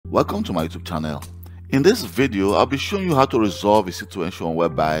Welcome to my YouTube channel. In this video, I'll be showing you how to resolve a situation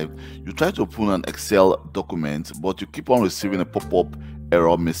whereby you try to open an Excel document, but you keep on receiving a pop-up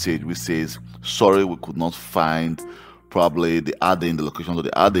error message which says, sorry, we could not find probably the add-in, the location of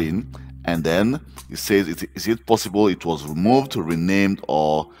the add-in, and then it says, is it possible it was removed, renamed,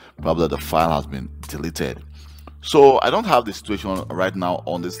 or probably the file has been deleted. So I don't have the situation right now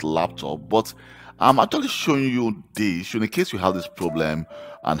on this laptop, but I'm actually showing you this in case you have this problem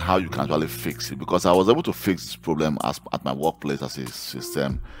and how you can actually fix it, because I was able to fix this problem at my workplace as a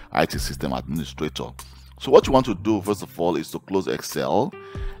IT system administrator. So what you want to do first of all is to close Excel,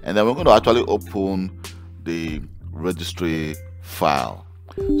 and then we're going to actually open the registry file.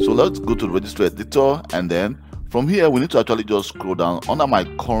 So let's go to the registry editor, and then from here we need to actually just scroll down under my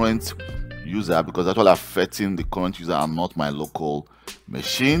current user, because that's actually affecting the current user and not my local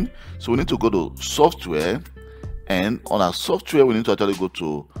machine. So we need to go to software, and on our software we need to actually go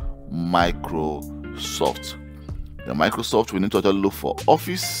to Microsoft. The Microsoft, we need to actually look for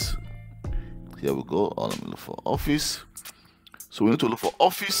Office. Here we go. Let me look for Office. So we need to look for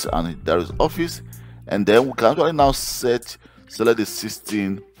Office, and there is Office, and then we can actually now select the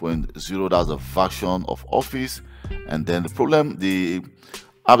 16.0. that's a version of Office. And then the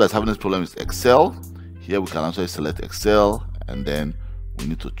app that's having this problem is Excel. Here we can actually select Excel, and then we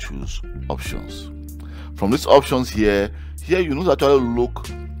need to choose options. From these options here you need to actually look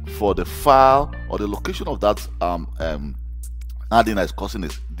for the file or the location of that add-in that is causing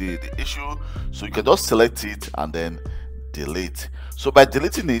the issue. So you can just select it and then delete. So by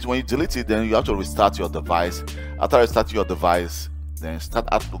deleting it, when you delete it, then you have to restart your device. After restarting your device, then start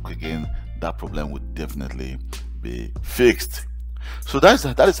Outlook again. That problem would definitely be fixed. So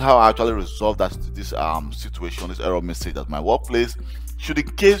that is how I actually resolve this situation, this error message at my workplace. Should in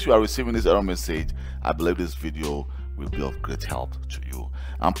case you are receiving this error message, I believe this video will be of great help to you.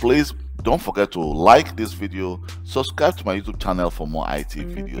 And please don't forget to like this video, subscribe to my YouTube channel for more IT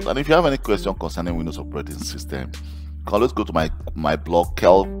videos, and if you have any question concerning Windows operating system, you can always go to my blog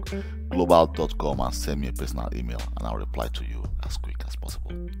kelglobal.com and send me a personal email, and I'll reply to you as quick as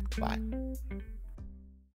possible. Bye.